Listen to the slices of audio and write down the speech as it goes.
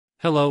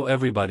Hello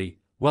everybody,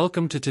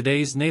 welcome to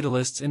today's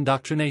Natalist's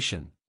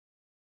Indoctrination.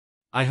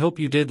 I hope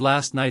you did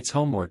last night's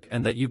homework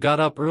and that you got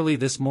up early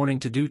this morning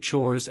to do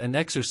chores and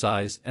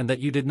exercise and that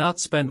you did not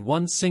spend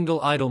one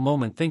single idle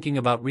moment thinking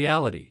about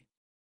reality.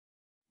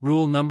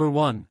 Rule number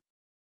 1.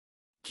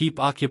 Keep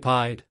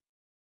occupied.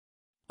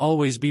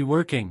 Always be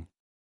working.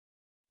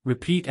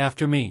 Repeat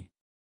after me.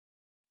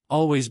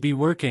 Always be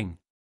working.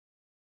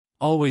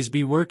 Always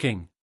be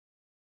working.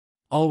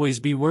 Always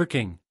be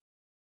working.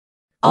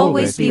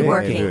 Always be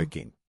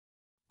working.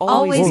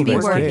 Always be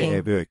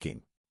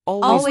working.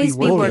 Always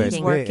be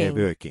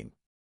working.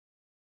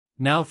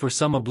 Now for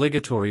some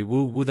obligatory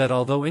woo-woo that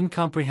although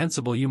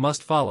incomprehensible you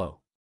must follow.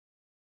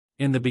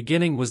 In the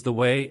beginning was the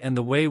way and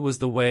the way was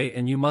the way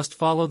and you must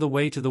follow the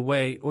way to the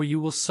way or you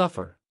will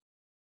suffer.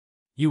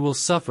 You will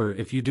suffer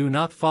if you do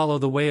not follow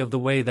the way of the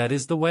way that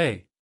is the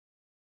way.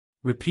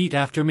 Repeat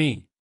after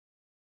me.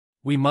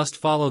 We must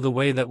follow the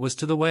way that was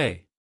to the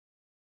way.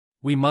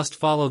 We must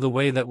follow the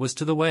way that was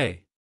to the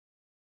way.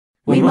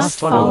 We must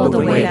follow the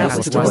way that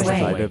was to the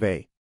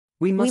way.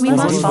 We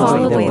must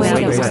follow the way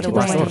that was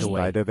to the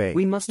way.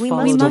 We must follow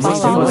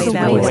the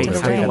way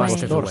that was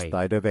to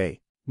the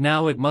way.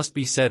 Now it must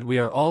be said we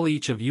are all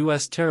each of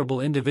us terrible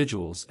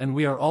individuals and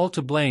we are all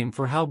to blame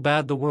for how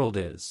bad the world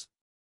is.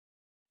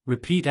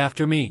 Repeat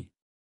after me.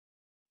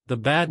 The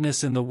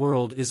badness in the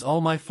world is all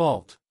my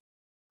fault.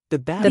 The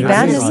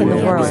badness in the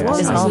world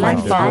is all my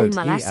fault.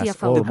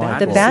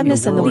 The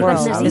badness in the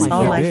world is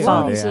all my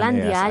fault.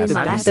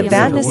 The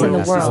badness in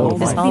the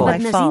world is all my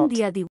fault.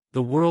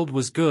 The world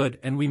was good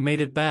and we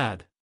made it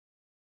bad.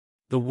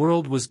 The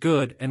world was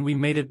good and we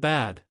made it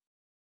bad.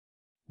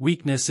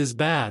 Weakness is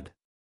bad.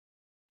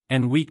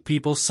 And weak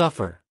people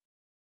suffer.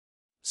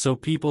 So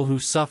people who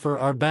suffer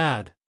are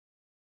bad.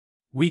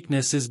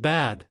 Weakness is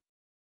bad.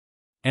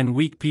 And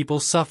weak people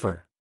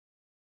suffer.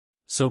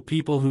 So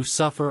people who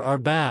suffer are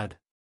bad.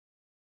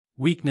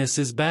 Weakness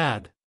is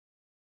bad.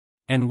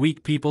 And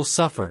weak people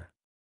suffer.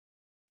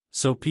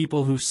 So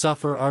people who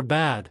suffer are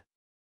bad.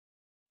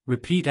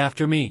 Repeat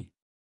after me.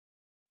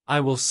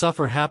 I will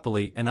suffer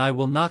happily and I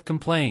will not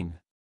complain.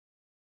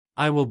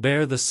 I will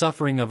bear the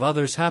suffering of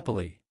others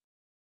happily.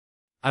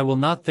 I will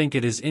not think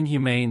it is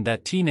inhumane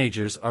that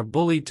teenagers are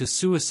bullied to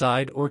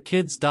suicide or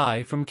kids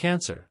die from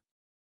cancer.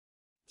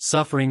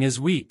 Suffering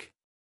is weak.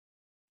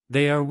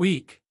 They are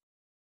weak.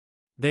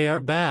 They are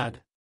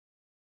bad.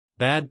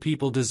 Bad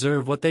people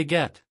deserve what they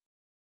get.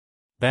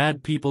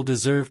 Bad people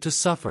deserve to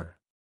suffer.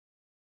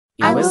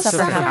 I will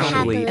suffer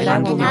happily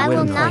and I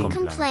will not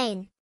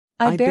complain.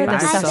 I bear the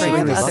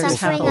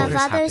suffering of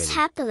others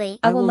happily.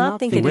 I will not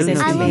think it is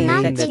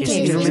inhumane that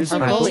teenagers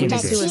are bullied to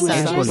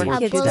suicide or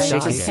kids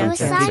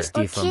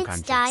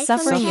die from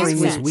Suffering cancer. is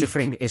weak.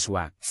 Suffering is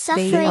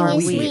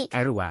weak.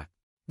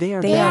 They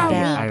are They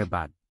are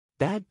bad.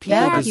 Bad Bad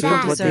people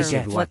people deserve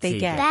deserve what they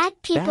get.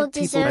 Bad people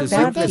deserve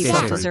Bad what they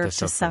people get. deserve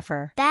to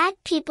suffer. Bad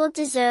people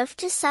deserve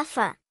to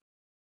suffer.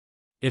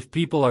 If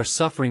people are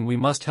suffering we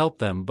must help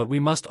them, but we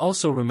must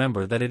also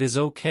remember that it is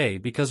okay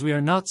because we are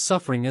not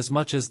suffering as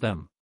much as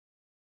them.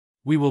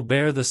 We will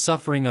bear the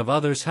suffering of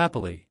others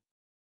happily.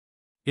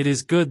 It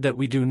is good that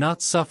we do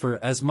not suffer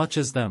as much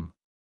as them.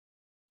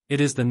 It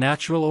is the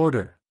natural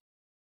order.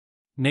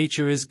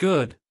 Nature is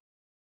good.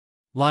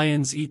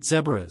 Lions eat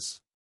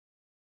zebras.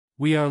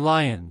 We are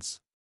lions.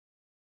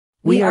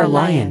 We are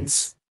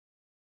lions.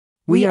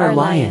 We are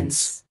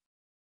lions.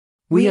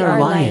 We are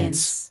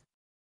lions.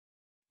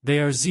 They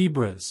are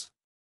zebras.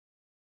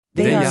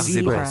 They are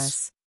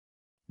zebras.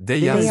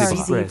 They are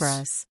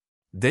zebras.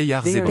 They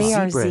are They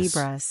are zebras.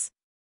 zebras.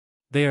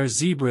 They are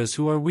zebras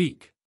who are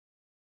weak.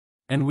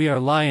 And we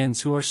are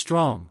lions who are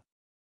strong.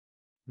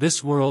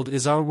 This world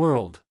is our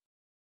world.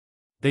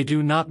 They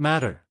do not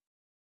matter.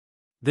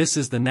 This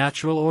is the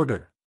natural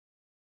order.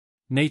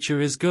 Nature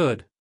is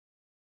good.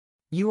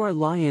 You are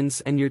lions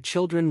and your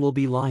children will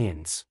be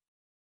lions.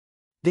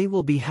 They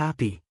will be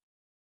happy.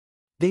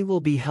 They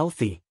will be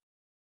healthy.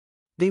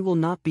 They will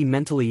not be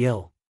mentally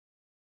ill.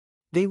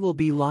 They will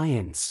be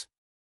lions.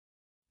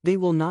 They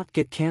will not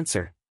get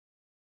cancer.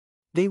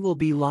 They will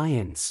be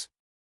lions.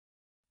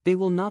 They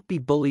will not be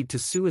bullied to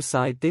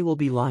suicide. They will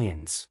be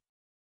lions.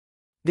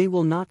 They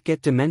will not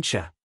get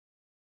dementia.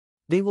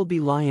 They will be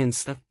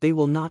lions. They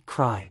will not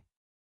cry.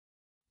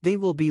 They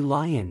will be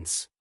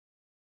lions.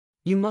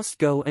 You must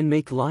go and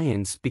make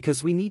lions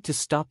because we need to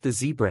stop the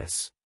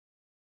zebras.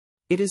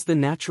 It is the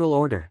natural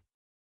order.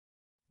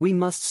 We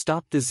must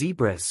stop the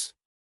zebras.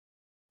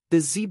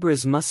 The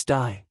zebras must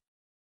die.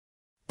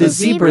 The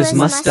zebras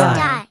must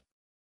die.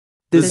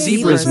 The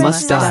zebras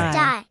must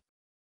die.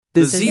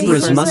 The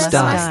zebras must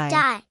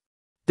die.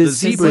 The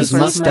zebras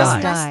must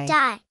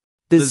die.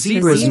 The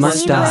zebras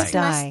must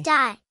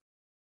die.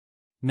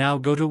 Now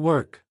go to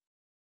work.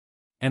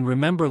 And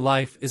remember,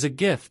 life is a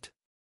gift.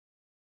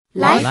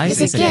 Life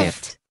is a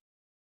gift.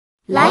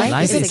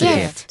 Life is a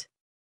gift.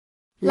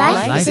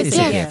 Life is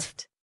a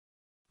gift.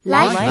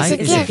 Life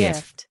is a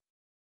gift.